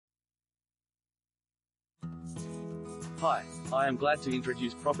Hi, I am glad to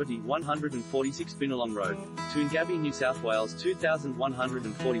introduce property 146 Binalong Road, Toongabbie, New South Wales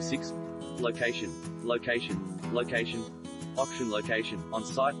 2146. Location, auction location, on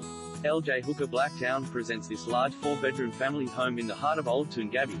site. LJ Hooker Blacktown presents this large 4-bedroom family home in the heart of Old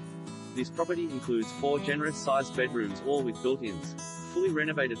Toongabbie. This property includes 4 generous-sized bedrooms, all with built-ins, fully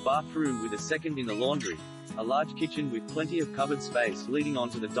renovated bathroom with a second in the laundry, a large kitchen with plenty of cupboard space leading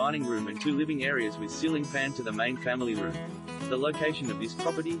onto the dining room and 2 living areas with ceiling fan to the main family room. The location of this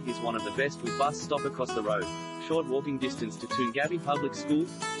property is one of the best, with bus stop across the road, short walking distance to Toongabbie Public School,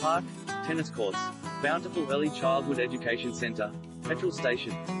 park, tennis courts, bountiful early childhood education centre, petrol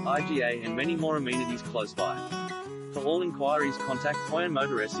station, IGA and many more amenities close by. For all inquiries contact Poyan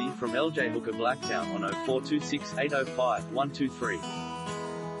Motor SE from LJ Hooker Blacktown on 0426 805 123.